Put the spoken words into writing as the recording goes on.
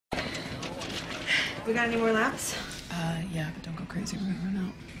We got any more laps? Yeah, but don't go crazy. We're gonna run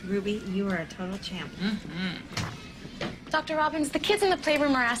out. Ruby, you are a total champ. Dr. Robbins, the kids in the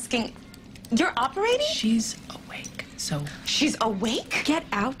playroom are asking, you're operating? She's awake, so... She's awake? Get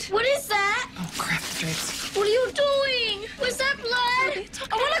out. What is that? Oh, crap, the drapes. What are you doing? Was that blood? Okay.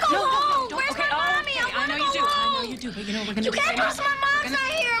 I want to go home. Don't. Where's Okay, my mommy? okay. I want to go I home. know you do, but you know, we're gonna You can't do this. My mom's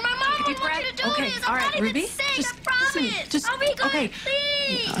not here. My mom Take a deep won't want you to do breath. this. All I'm right, not even Ruby, sick. just I promise. listen, just- I'll be good. okay.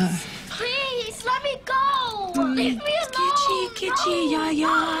 Please. Please, let me go. Leave me alone. Kitschy, ya,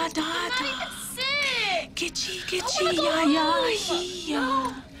 ya, da, I'm not da. even sick. Kitschy, ya, ya,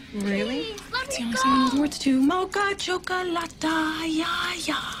 ya. Really? Please, let It's the me only thing I know the go. words to. Mocha chocolata, ya,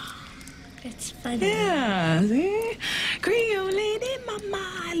 ya. It's funny. Yeah, see? Creole lady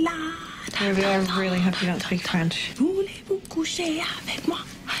mama la. Ruby, I really hope you don't speak French. Voulez-vous coucher avec moi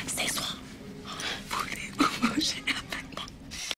ce soir?